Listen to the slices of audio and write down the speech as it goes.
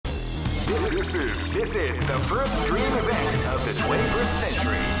This is the first dream event of the 21st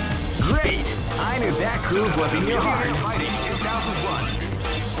century. Great! I knew that groove was in your heart. Fighting 2001.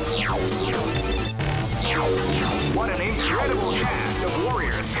 What an incredible cast of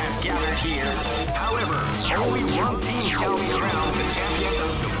warriors has gathered here. However, only one team shall be crowned the champion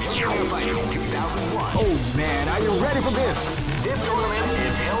of the Millionaire Fighting 2001. Oh man, are you ready for this? This tournament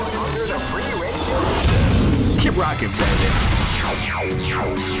is held under the free ratio system. Keep rocking, baby.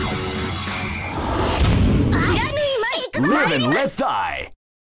 Live and let die.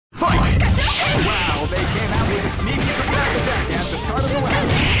 Fight! Wow, they came out with a sneaky attack at the start of the round.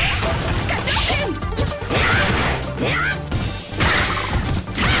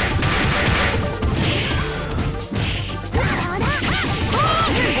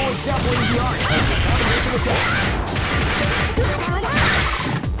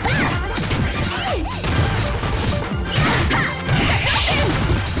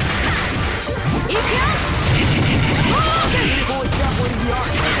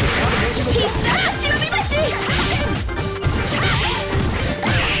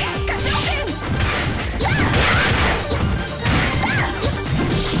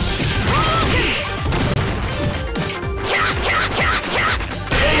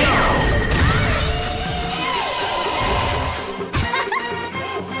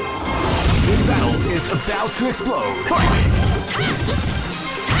 About to explode. Fight!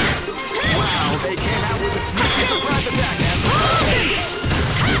 Wow, they came out with a sneaky surprise attack.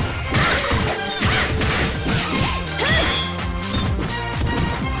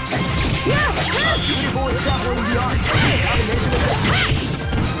 Beautiful and shuffling the art. Combination attack.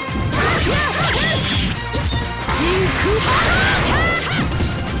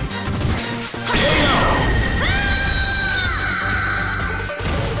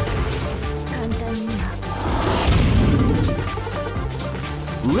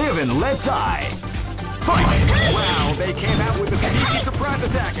 Live and let die. Fight! Wow, they came out with a sneaky surprise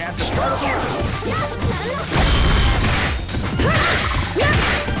attack at the start of the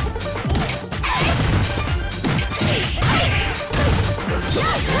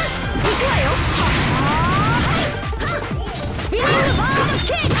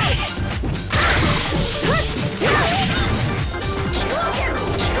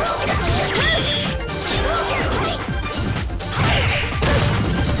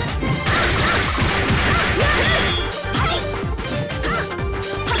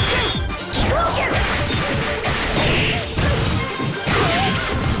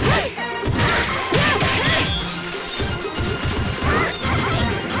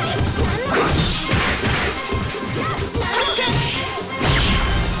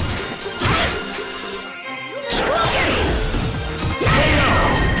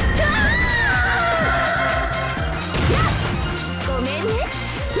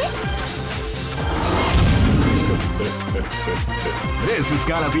This is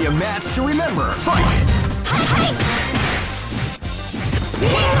gonna be a match to remember. Fight!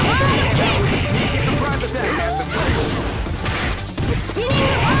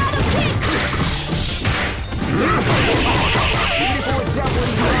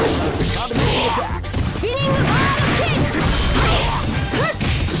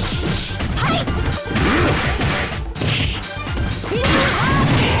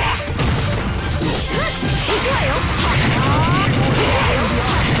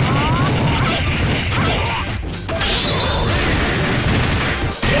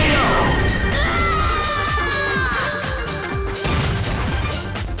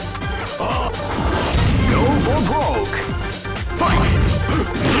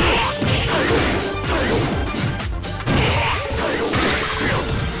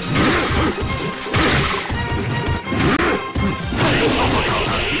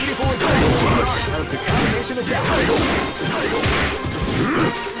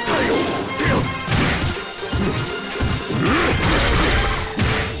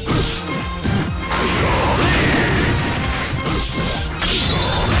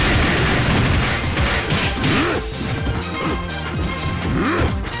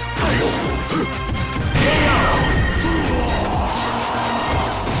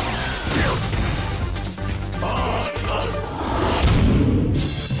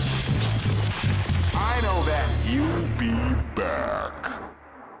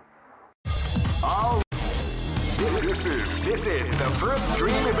 This is the first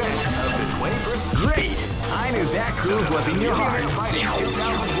dream event of the 21st. Great! I knew that groove was in your heart. Fighting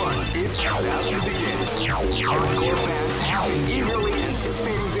 2001 is about to begin. Hardcore fans have been eagerly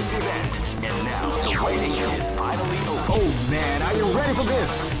anticipating this event, and now the waiting is finally over. Oh man, are you ready for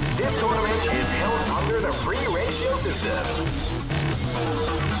this? This tournament is held under the free ratio system.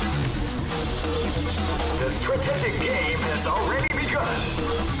 strategic game has already begun.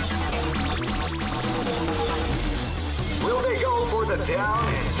 Will they go for the down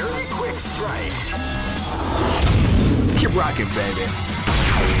and dirty quick strike? Keep rocking, baby.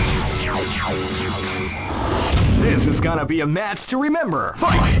 This is gonna be a match to remember.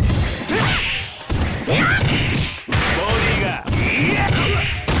 Fight!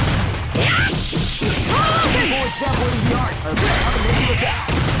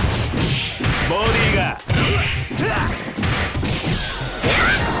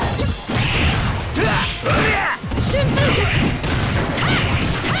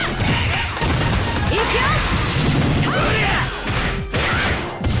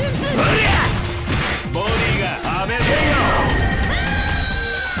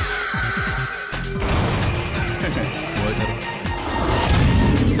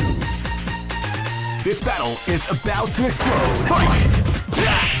 This battle is about to explode. Fight!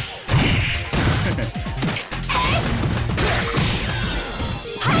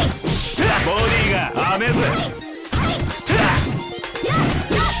 Body ga amezu.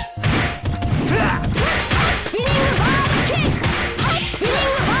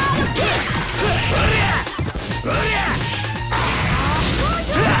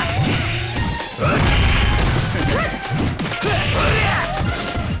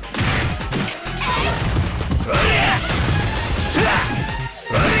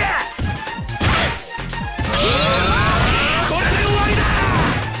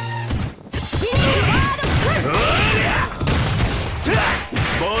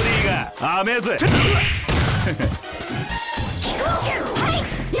 Amazing.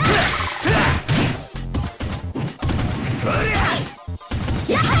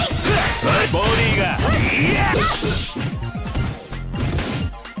 Body ga.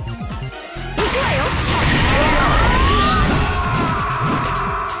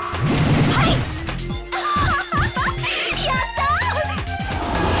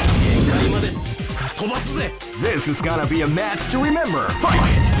 This is gonna be a match to remember.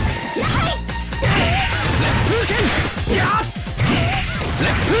 Fight!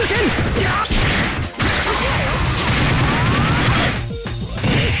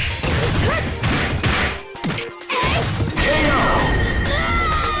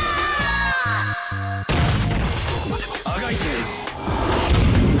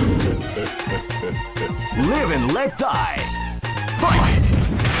 Live and let die. Fight!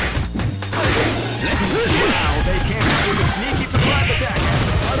 Now they came out with a sneaky surprise attack at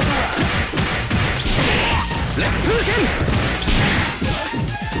the start of the round.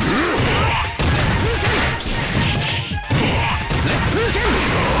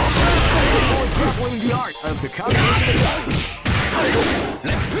 Grappling the art of the combination attack.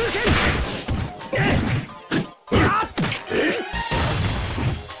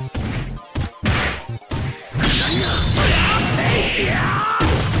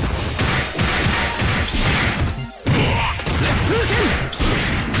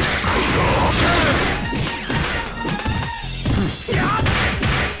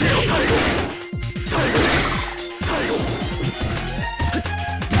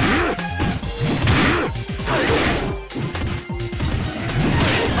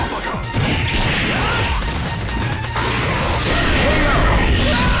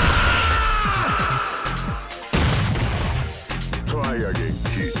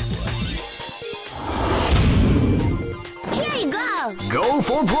 Go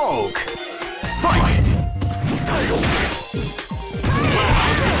for broke! Fight! Wow,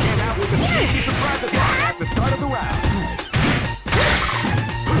 they came out with a sneaky surprise attack at the start of the round.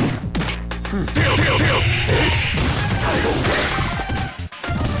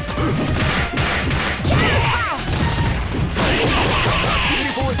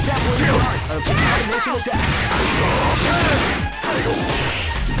 Beautiful example in the art of the combination attack.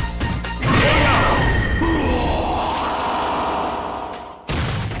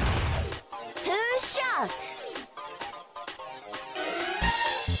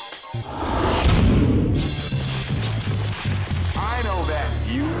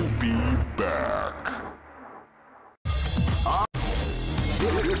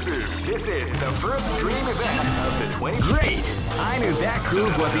 This is the first dream event of the 20. Great! I knew that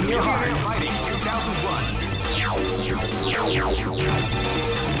groove was in your heart. Fighting 2001.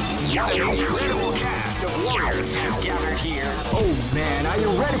 What an incredible cast of warriors has gathered here. Oh man, are you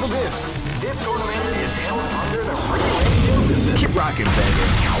ready for this? This tournament is held under the free ratio system. Keep rocking, baby.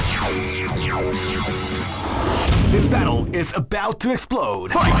 This battle is about to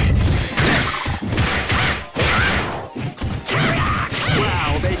explode. Fight!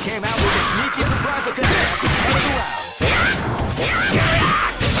 Wow, they came out with a sneaky surprise attack at the start of the round.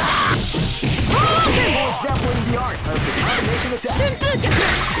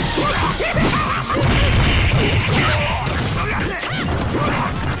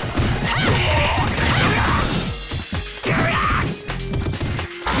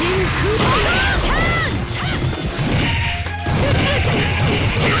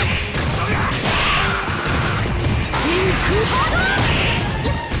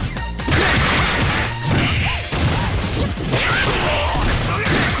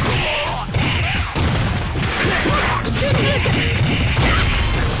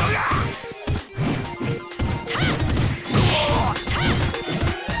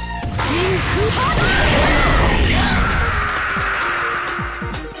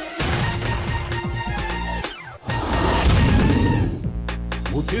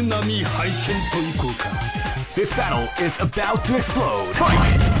 This battle is about to explode.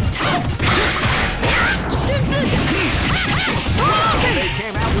 Fight! They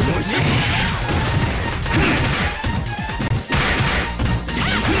came out with a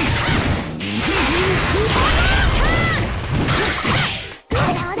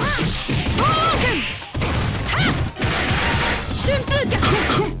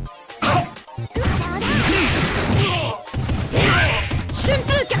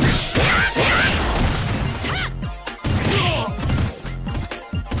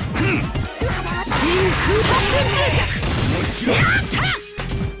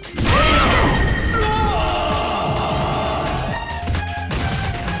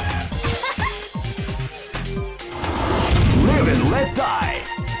live and let die.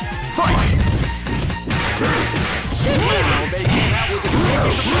 Fight! Wow, they came out with the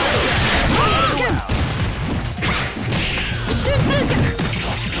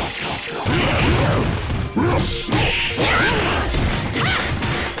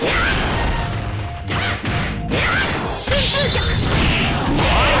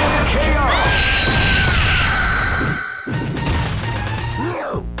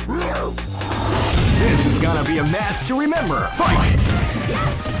This is gonna be a match to remember. Fight!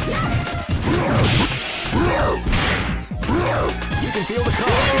 You can feel the call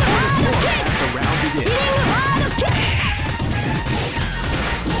as the round begins.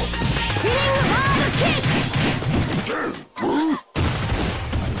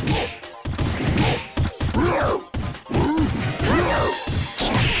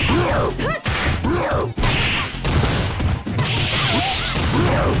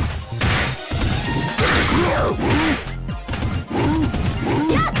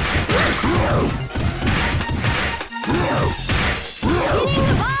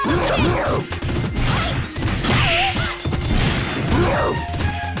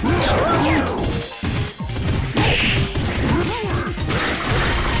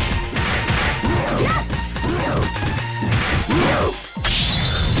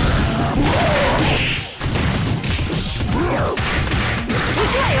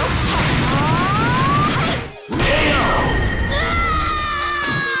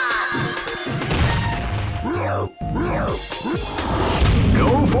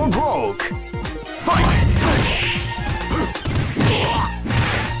 Go for broke. Fight!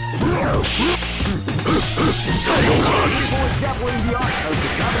 Title Crush! Definitely the art of the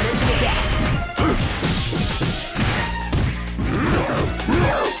combination attack.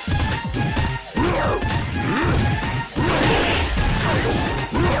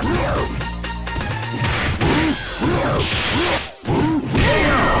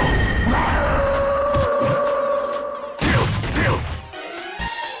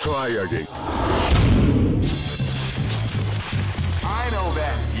 Try again. I know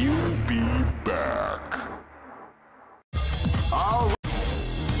that you'll be back. All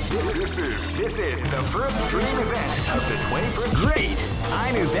this is the first dream event of the 21st. Great!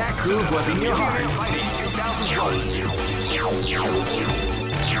 I knew that groove was in your heart.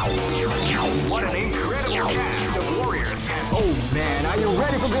 What an incredible cast of warriors! Oh man, are you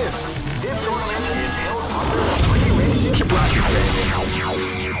ready for this? This tournament is held under a free ratio.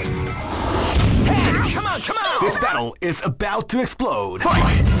 Hey, come on, come on! This battle is about to explode.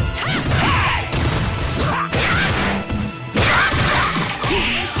 Fight!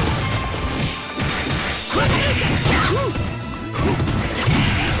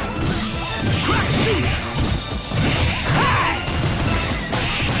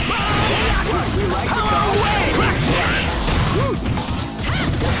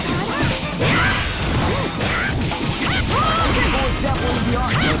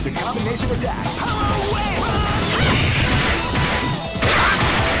 The combination attack. Power away!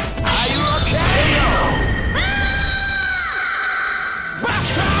 Are you okay?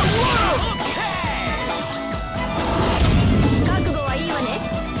 Master World! Okay!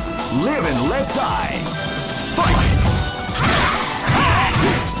 Live and let die. Fight!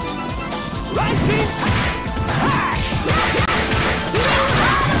 Rising!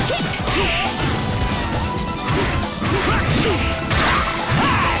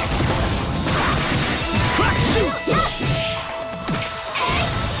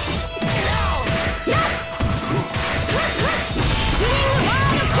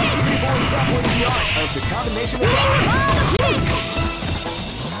 Of the combination of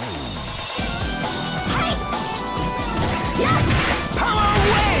power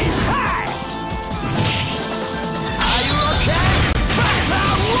wave! Are you okay? Master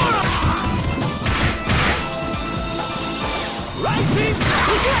Water! Rising!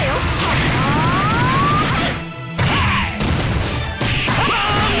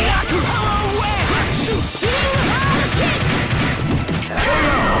 Power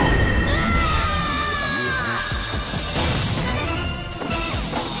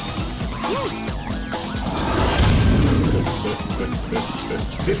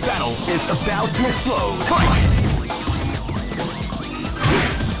This battle is about to explode. Fight!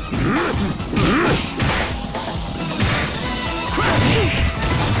 Rising!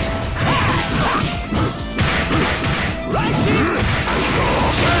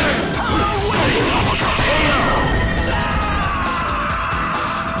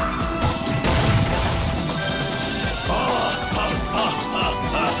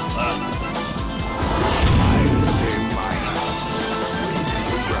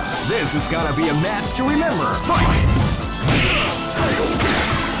 This is gonna be a match to remember. Fight! They came out with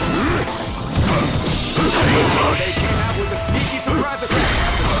a sneaky surprise attack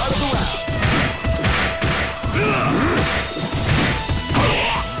at the start of the round.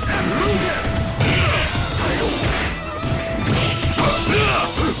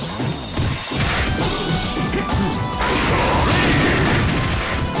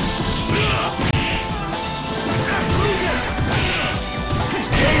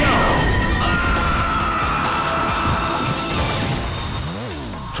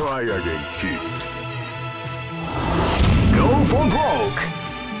 Try again, kid. Go for broke.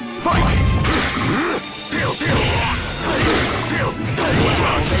 Fight!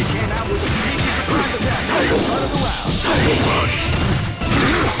 They came out with a sneaky surprise attack at the start of the round. What you like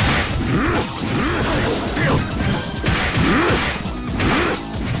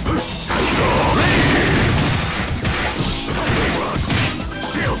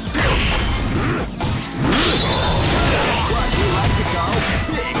to call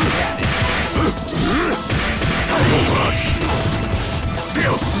big cannon.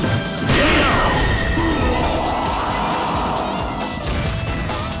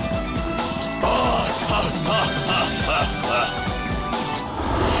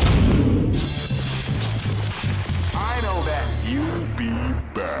 I know that you'll be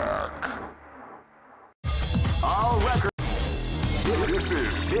back. All record.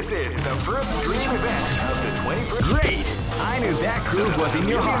 This is the first dream event of the 21st. Great! I knew that groove was in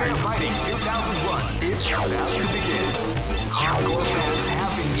your heart. Fighting 2001 is about to begin. Hardcore fans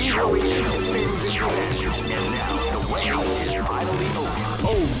have been eagerly anticipating this event, and now the wait is finally over.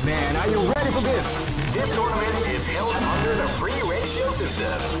 Oh man, are you ready for this? This tournament is held under the free ratio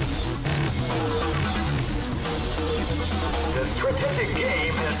system. The strategic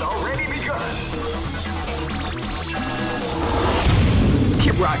game has already begun.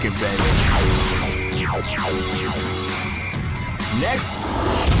 Keep rocking, baby. Next.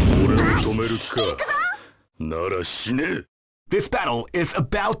 This battle is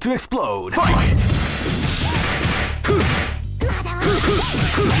about to explode. Fight!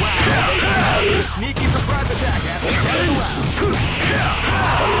 Sneaky surprise attack at the start of the round.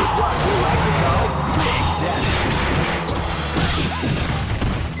 What we like to call big damage.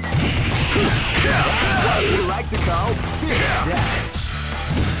 What we like to call big damage.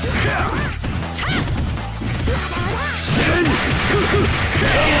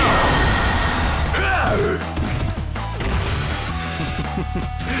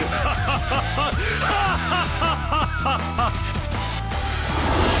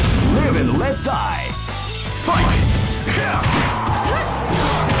 Live and let die. Fight!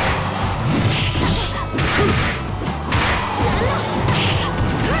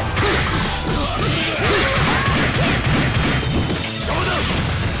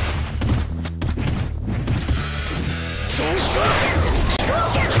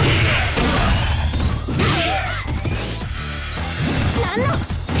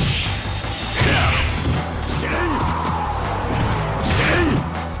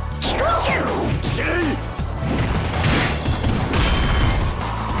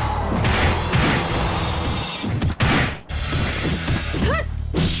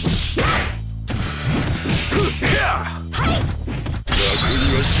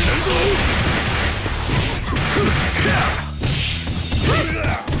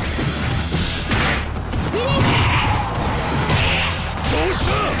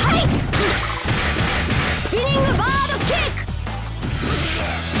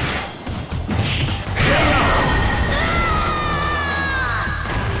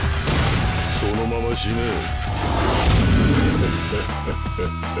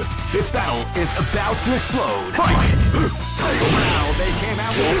 This battle is about to explode. Fight! Wow, they came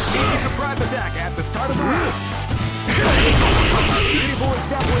out with a sneaky surprise attack at the start of the round. Beautiful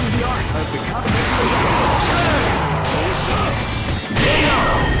establishing the art of the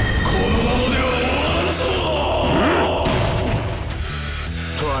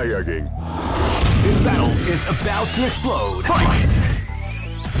Try again. This battle is about to explode. Fight!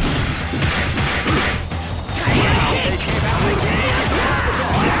 They came out with a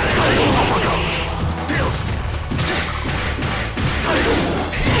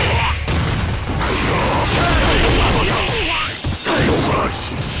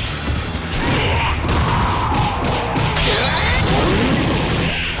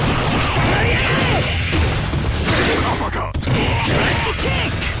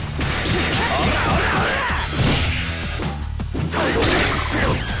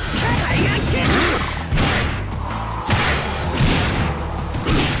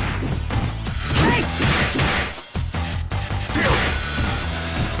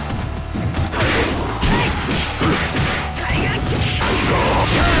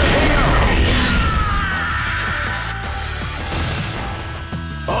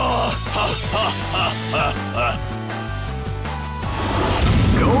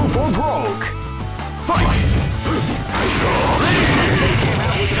Go for broke. Fight!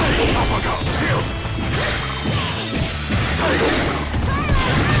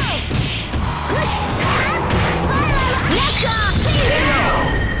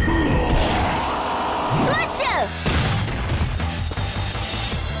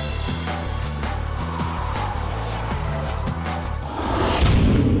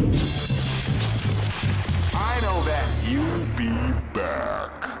 I know that you'll be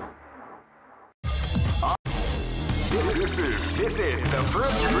back. This is the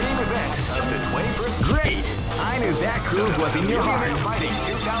first dream event of the 21st. Great! I knew that groove was in your heart. Fighting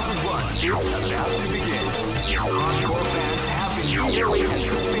 2001 is about to begin. Hardcore fans have been eagerly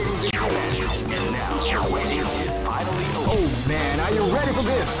anticipating this event, and now the waiting is finally over. Oh man, are you ready for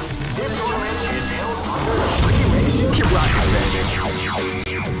this? This tournament is held under the free ratio. Keep rocking, baby.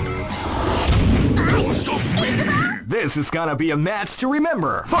 This is gonna be a match to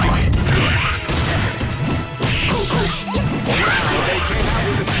remember. Fight! They came out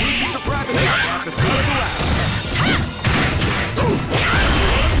with a sneaky surprise attack at the start of the round.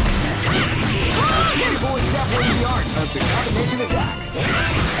 People is definitely the art of the combination attack.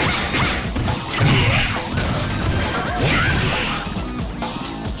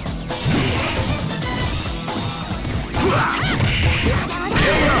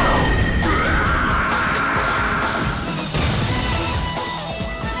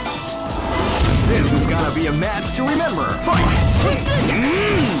 This is gonna be a match to remember. Fight!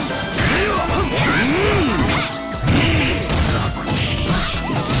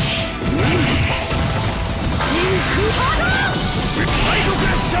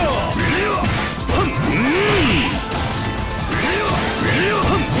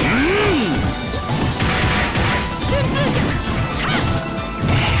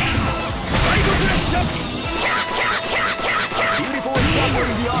 Beautiful and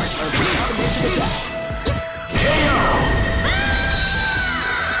definitely the art of the combination attack.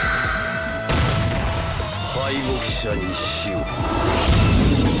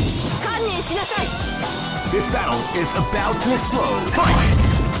 This battle is about to explode. Fight!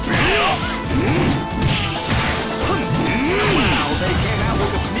 Wow, they came out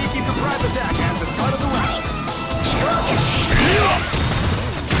with a sneaky surprise attack at the start of the round.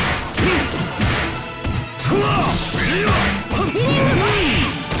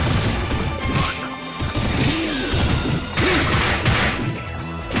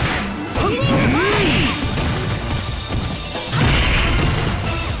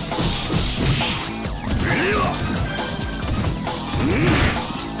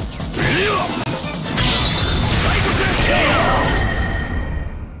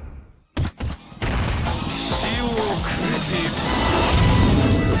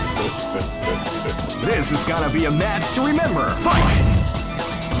 This is gonna be a match to remember. Fight!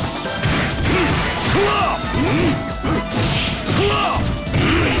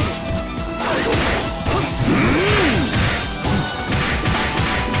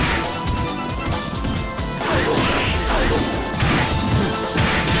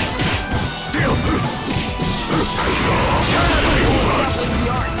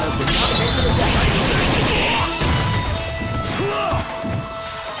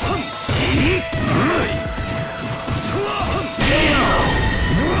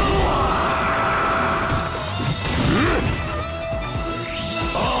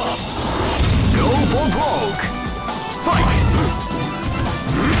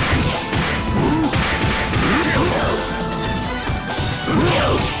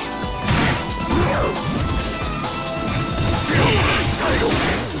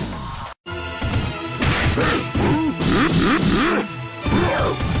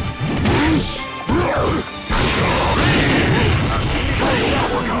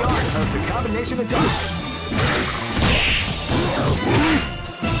 Combination attack.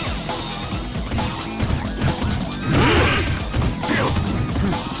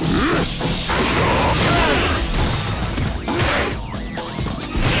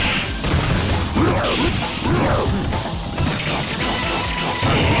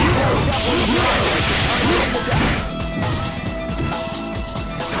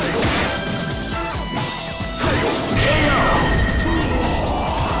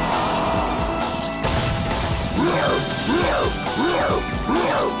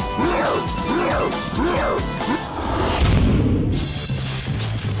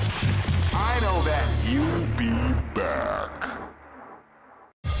 I know that you'll be back.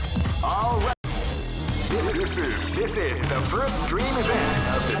 All right. This is the first dream event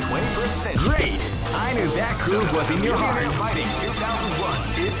of the 21st century. Great! I I knew that groove was in your heart. Fighting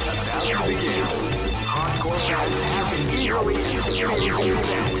 2001 is about to begin. Hardcore fans have been eagerly anticipating this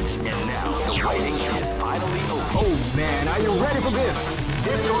event, and now the waiting is finally over. Oh man, are you ready for this?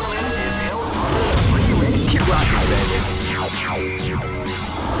 This tournament is held under the free ratio. Keep rocking, baby.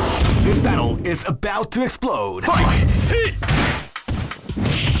 This battle is about to explode. Fight! See!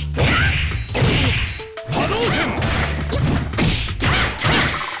 Hadouken!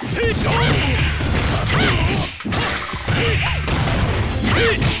 See! See!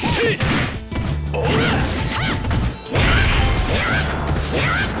 Ora!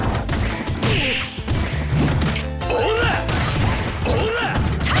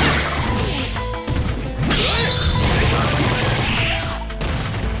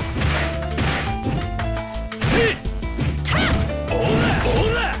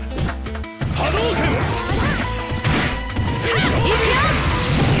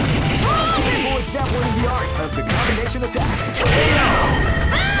 The art of the combination attack.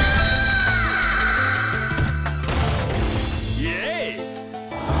 Yay!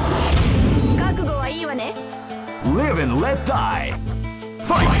 Live and let die.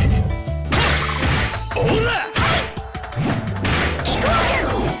 Fight!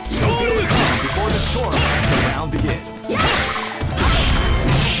 Before the storm, the round begins.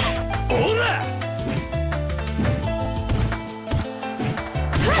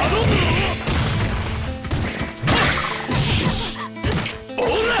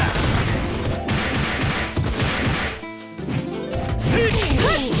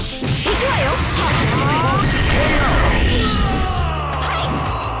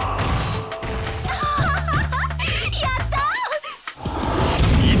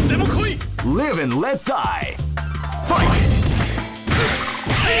 Live and let die. Fight!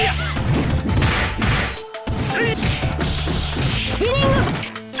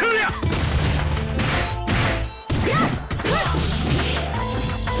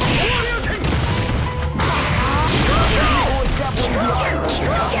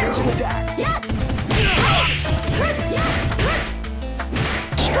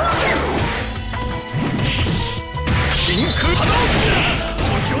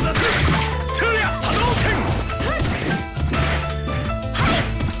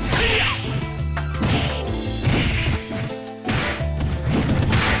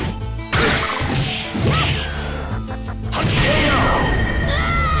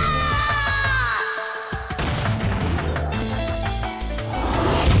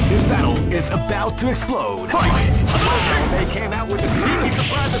 This battle is about to explode. Fight! They came out with a sneaky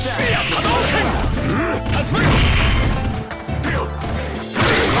surprise attack. That's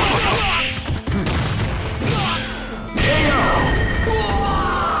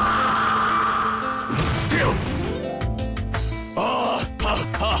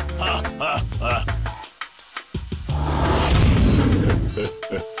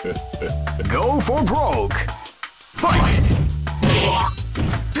Go for broke. Fight!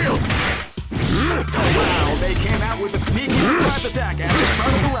 Wow, they came out with a sneaky surprise attack at the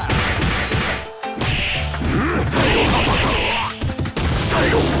start of the round.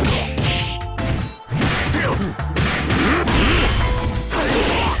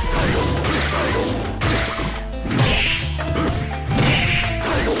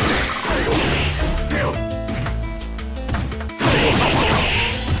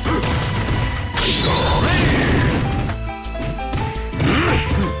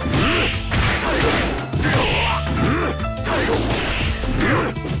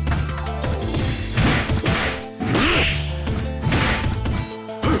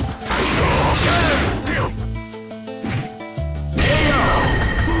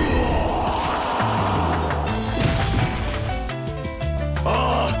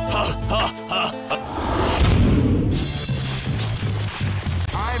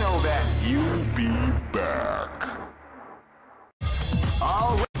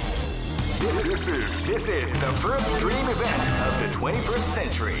 This is the first dream event of the 21st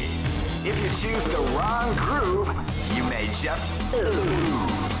century. If you choose the wrong groove, you may just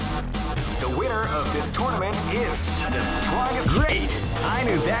lose. The winner of this tournament is the strongest. Great! I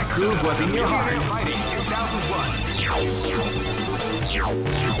knew that groove was in your heart. Fighting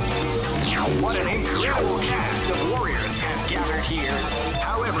 2001. What an incredible cast of warriors has gathered here.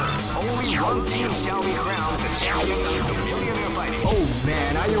 However, only one team shall be crowned the champion of the Millionaire Fighting. Oh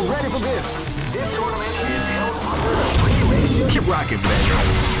man, are you ready for this? This tournament is held under the free ratio. Keep rocking, baby.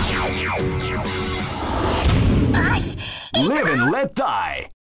 Live and let die.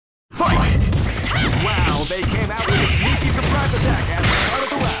 Fight! Wow, they came out with a sneaky surprise attack at the start of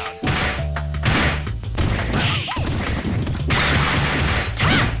the round.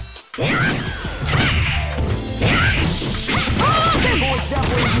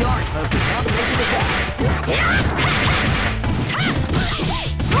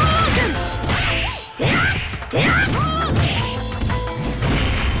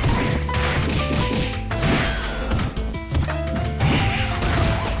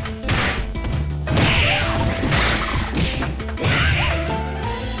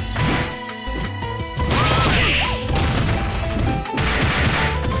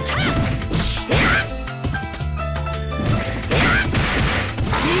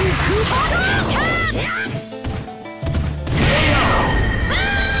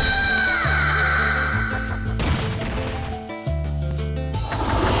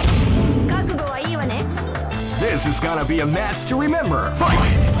 This is gonna be a match to remember.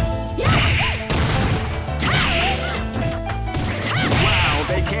 Fight! Wow,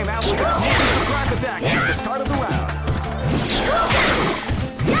 they came out with a sneaky surprise attack at the start of the round.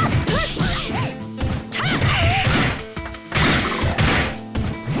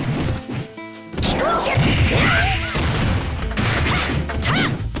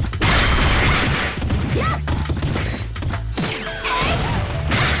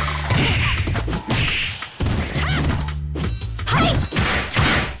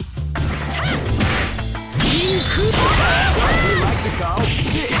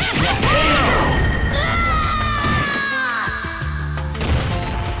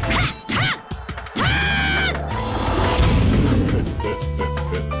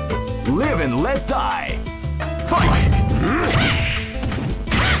 Live and let die. Fight!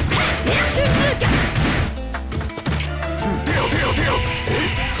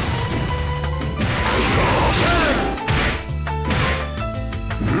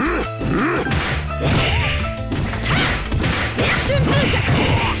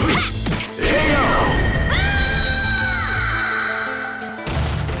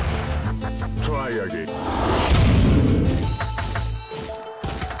 Try again.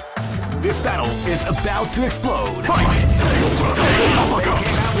 This battle is about to explode. Fight! They came out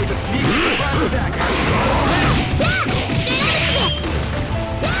with a sneaky surprise attack.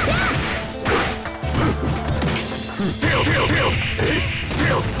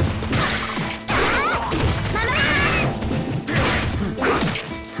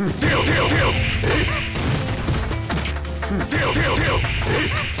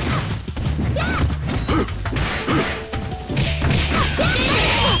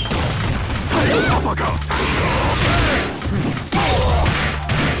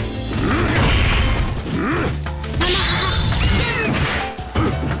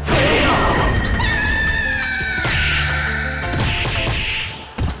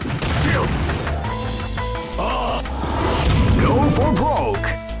 Go for broke.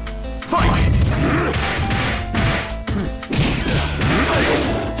 Fight!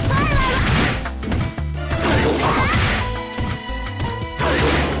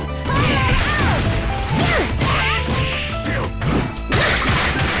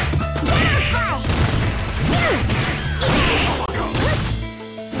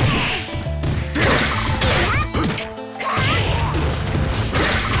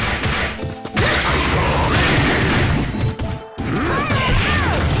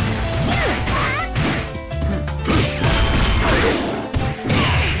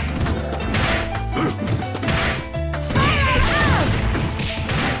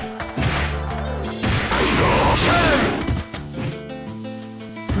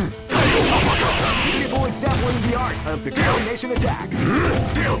 People exampling the art of the coordination attack.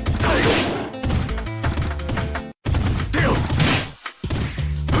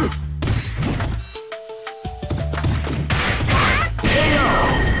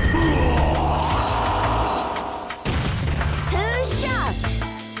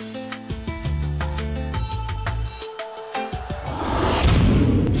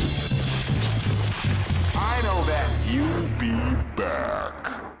 I know that you'll be back.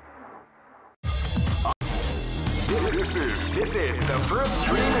 This is the first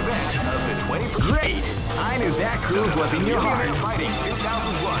dream event of the 20th. Great! I knew that groove was in your heart. Fighting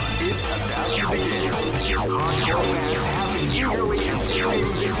 2001 is about to begin. Hardcore fans have been eagerly anticipating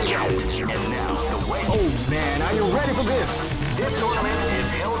this event. And now, the way... Oh man, are you ready for this? This tournament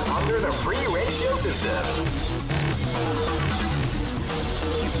is held under the free ratio system.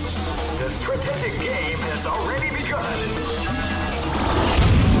 The strategic game has already begun.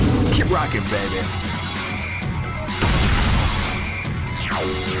 Keep rocking, baby.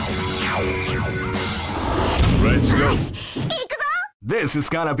 Let's go. This is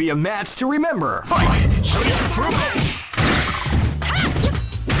gonna be a match to remember. Fight!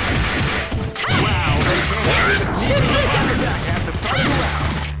 Wow, they can't attack at the start of the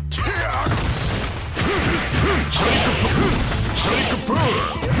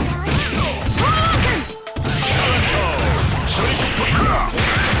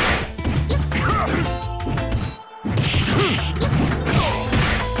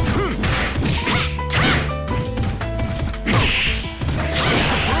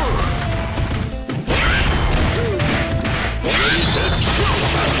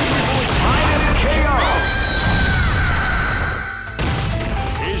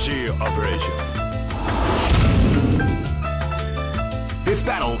This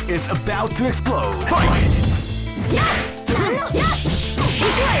battle is about to explode. Fight!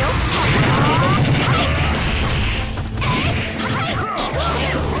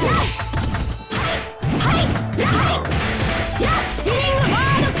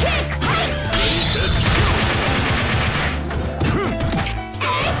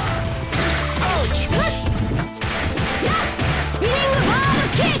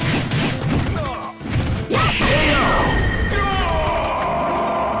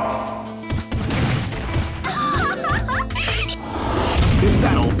 This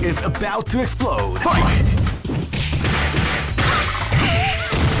battle is about to explode. Fight!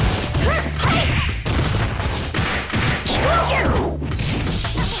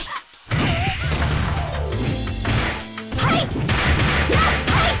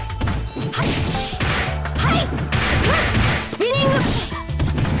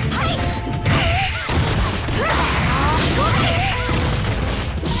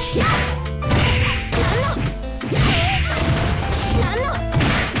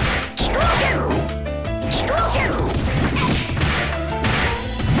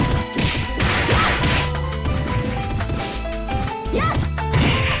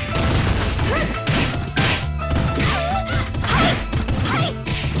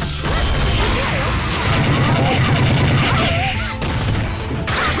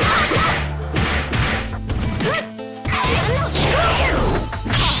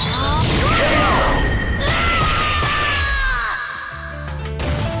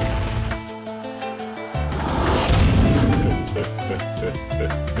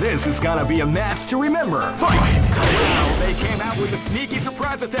 This is gonna be a match to remember. Fight! Wow, they came out with a sneaky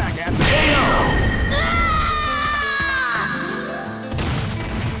surprise attack at the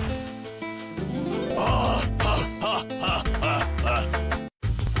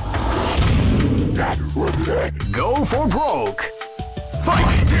Go for broke.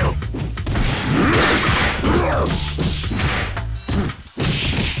 Fight!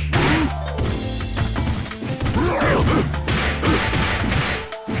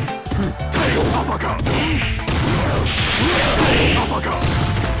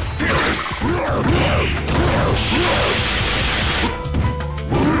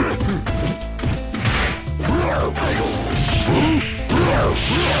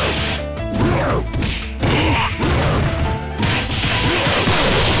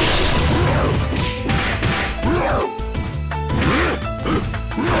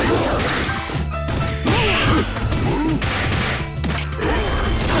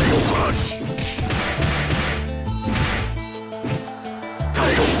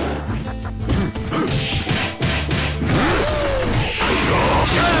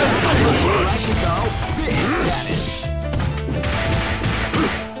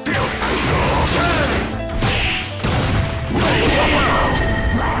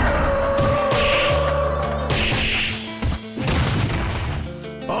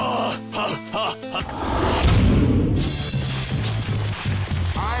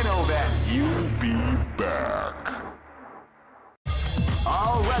 I know that. You'll be back.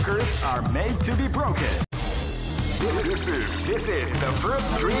 All records are made to be broken. This is The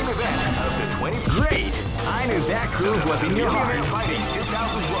first dream event of the 20... Great! I knew that groove was in your heart. Fighting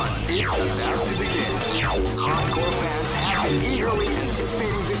 2001 is about to begin. Hardcore fans have been eagerly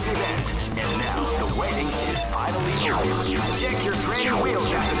anticipating this event. And now, the waiting is finally over. Check your training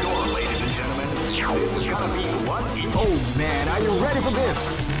wheels at the door, ladies and gentlemen. This is gonna be one... Oh man, are you ready for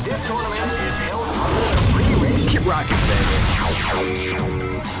this? This tournament is held under the free ratio. Keep rocking, baby.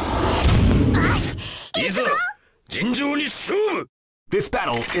 いざ尋常に勝負 This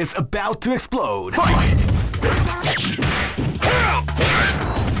battle is about to explode. Fight!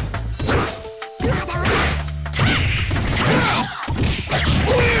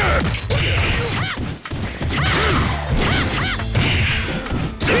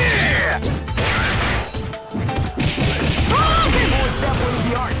 definitely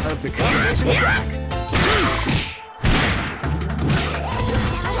the art of the combination attack.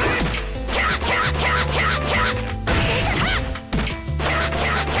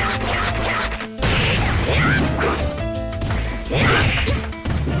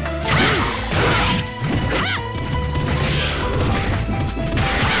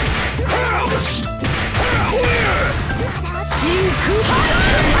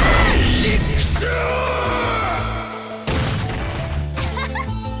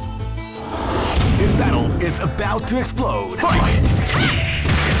 This battle is about to explode. Fight!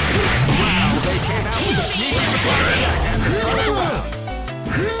 Wow, they came out with a sneaky surprise attack.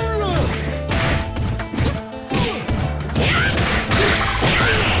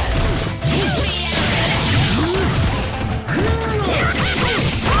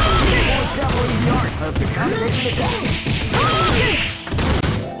 combination attack.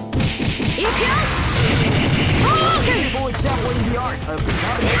 Avoid separating the art of the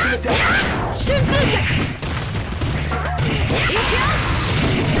combination attack.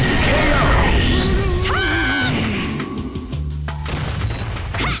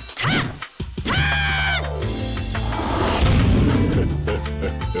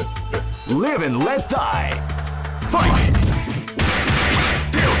 Live and let die. Fight!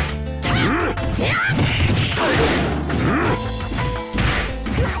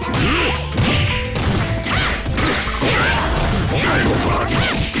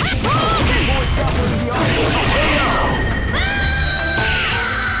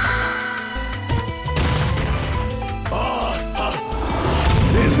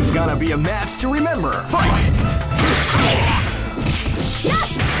 This is gonna be a match to remember. Fight!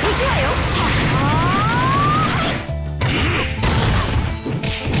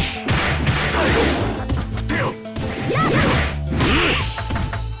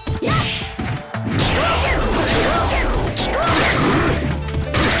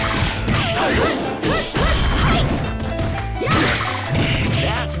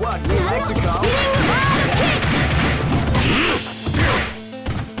 That's what we like to call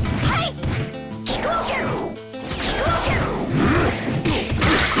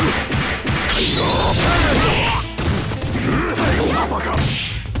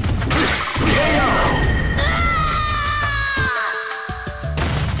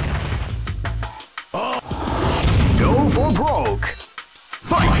Go for broke.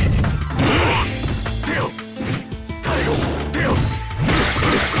 Fight!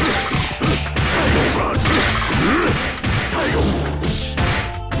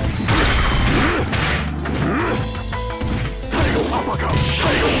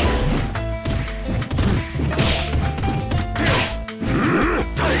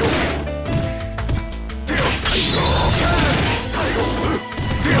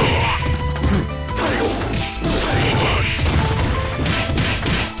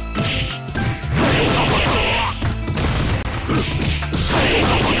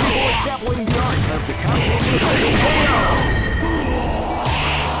 Separating the art of the combination.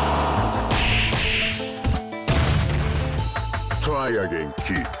 Try again,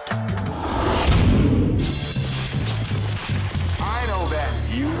 kid. I know that.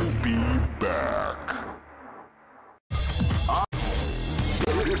 You'll be back.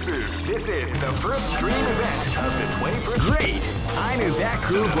 This is the first dream event of the 21st. Great! I knew that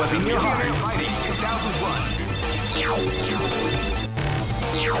groove was in your heart. Fighting 2001.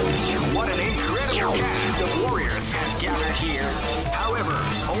 What an incredible cast of warriors has gathered here. However,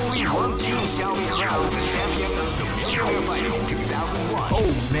 only one team shall be crowned the champion of the Millionaire Fighting 2001.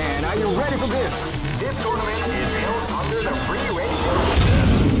 Oh man, are you ready for this? This tournament is held under the free ratio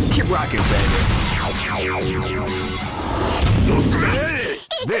system. Keep rocking, baby.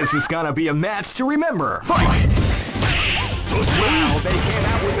 This is gonna be a match to remember. Fight! Wow, they came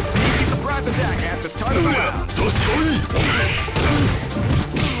out with a sneaky surprise attack at the start of the round. Of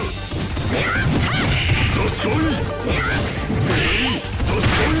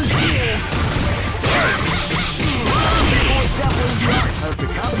the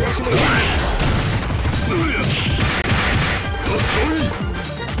combination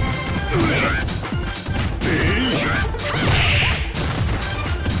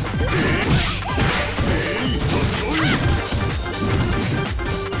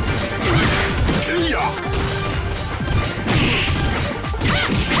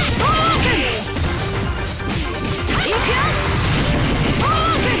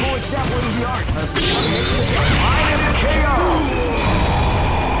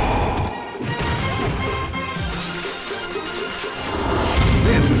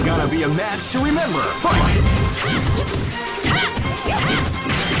This is gonna be a match to remember. Fight!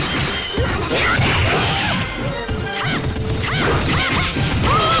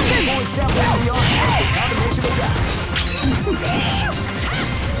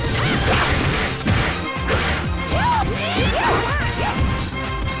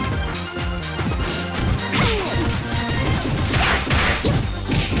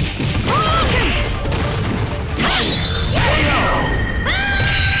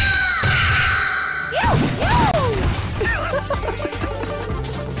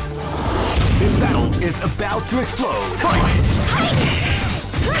 This battle is about to explode. Fight!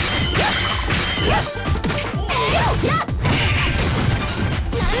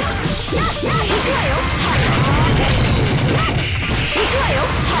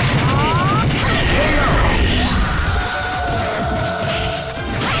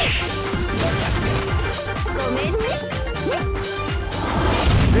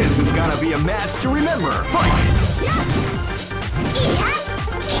 This is gonna be a match to remember. Fight!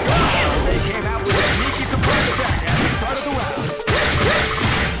 They came out with a sneaky surprise attack at the start of the round.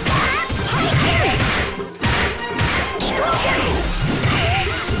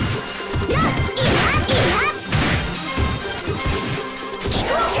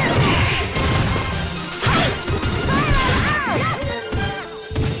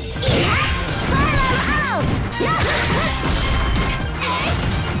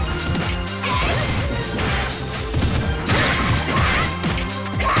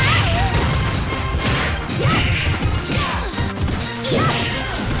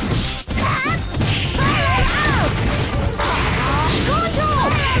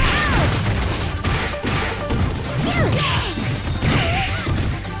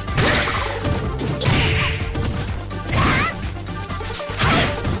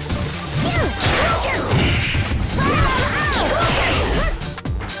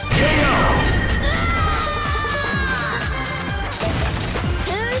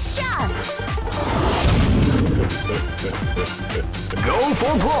 Go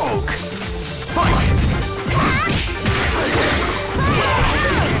for broke! Fight!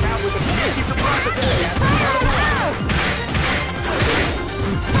 Came out with a sneaky surprise attack.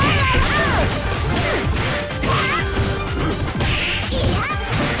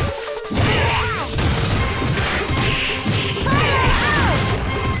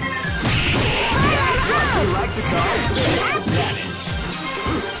 You like the call?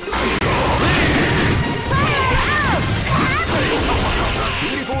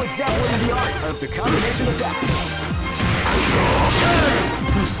 Beautiful example in the art of the combination attack.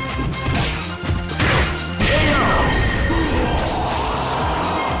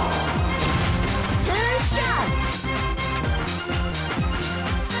 Two shots.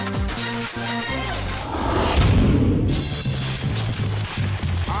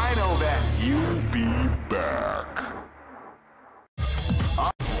 I know that. You'll be back.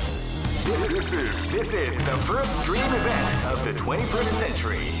 This is the first dream event of the 21st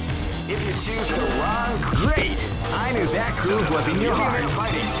century. If you choose the wrong, great! I knew that groove was in your heart.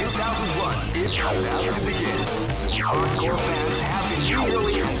 Fighting 2001 is about to begin. Hardcore fans have been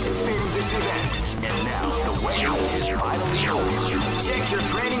eagerly anticipating this event, and now the wait is finally over. Check your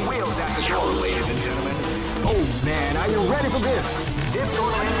training wheels at the door, ladies and gentlemen. Oh man, are you ready for this? This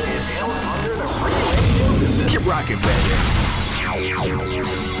tournament is held under the free ratio system. Keep rocking, baby.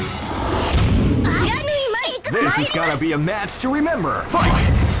 This is gonna be a match to remember.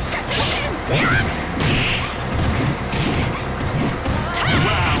 Fight!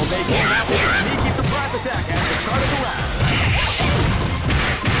 Wow, they came out with a sneaky surprise attack at the start of the round.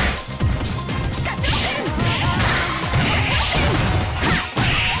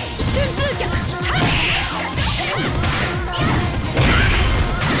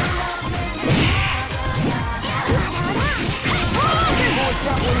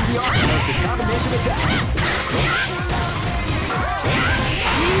 The art of the combination attack.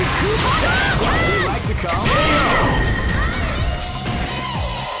 They like to come.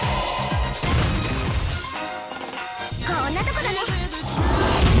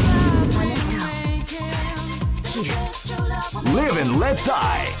 Live and let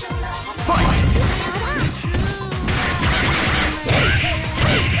die. Fight!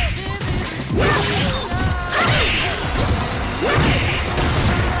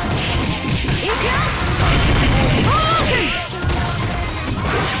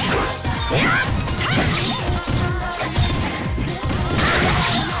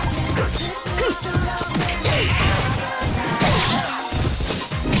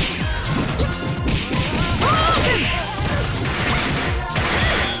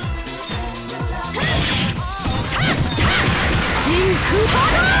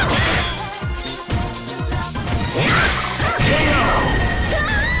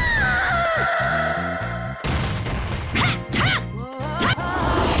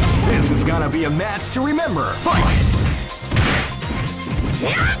 This is gonna be a match to remember. Fight! You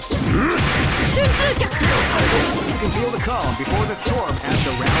can feel the calm before the storm as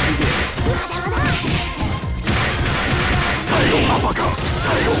the round begins. Title uppercut!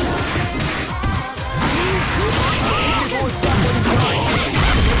 Title!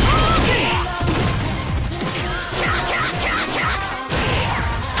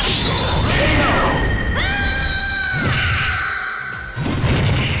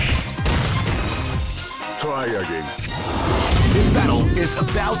 Try again. This battle is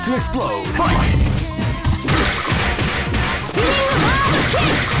about to explode. Fight!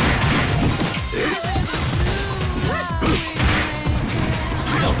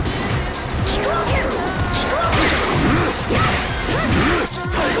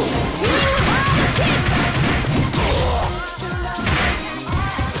 Title!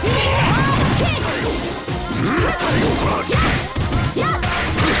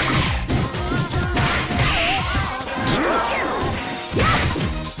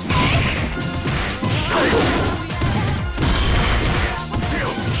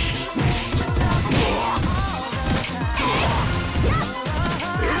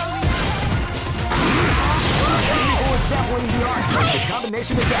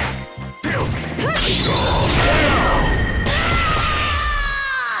 attack.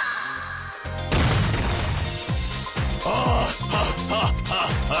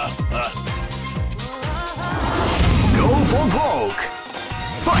 Go for broke.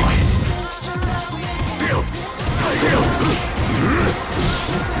 Fight.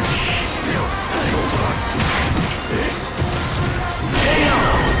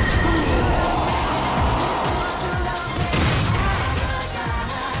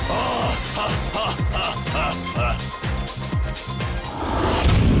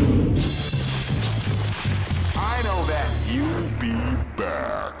 I know that. You'll be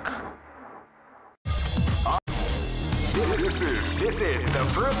back. This is the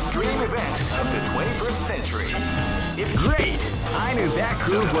first dream event of the 21st century. If great, I knew that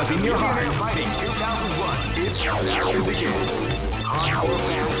groove was in your heart. Fighting 2001 is about to begin. Hardcore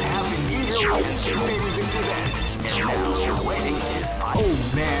fans have been eagerly anticipating this event, and now the waiting is final. Oh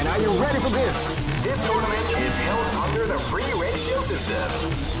man, are you ready for this? This tournament is held under the free ratio system.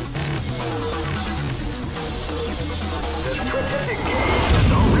 The strategic game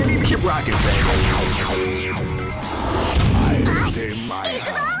has already been... Keep rocking, baby. I'll stay my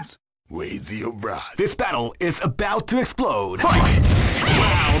hands with your bride. This battle is about to explode. Fight!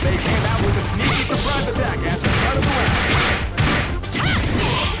 Wow, they came out with a sneaky surprise attack at the start of the round.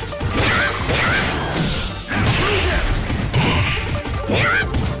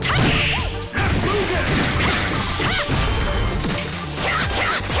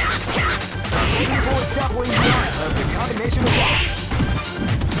 Doubling the art of the combination of block.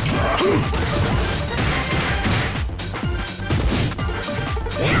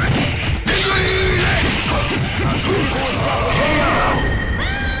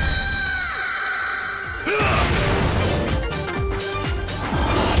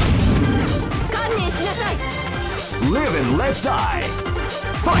 Live and let die.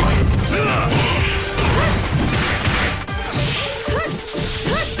 Fight!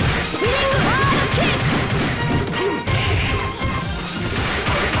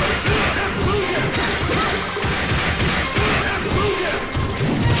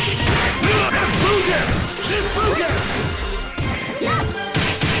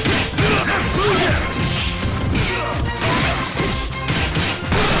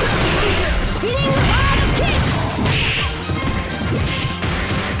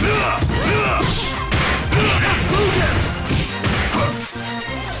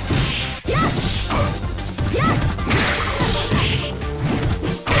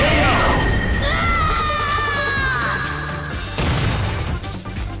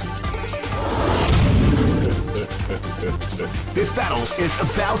 This battle is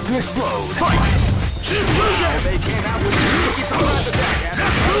about to explode. Fight! Wow, they came out with a sneaky surprise attack at the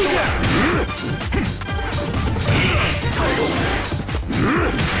start of the round.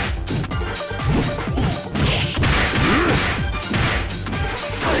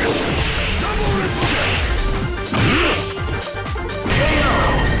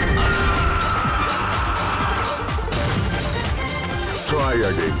 Try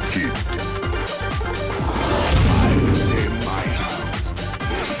again, kid.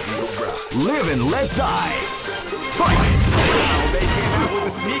 Live and let die. Fight! Wow, they came out with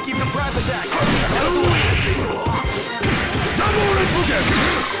a sneaky surprise attack.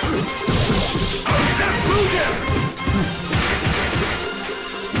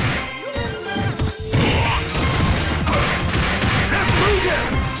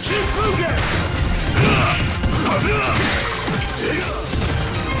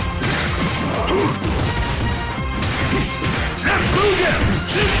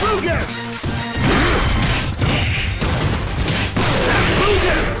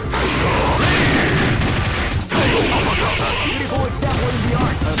 Beautiful example the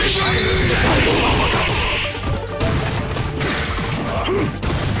art of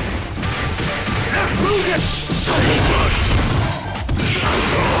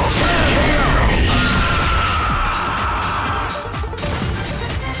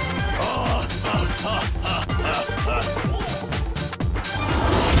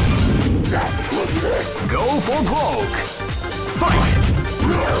Go for broke. Fight!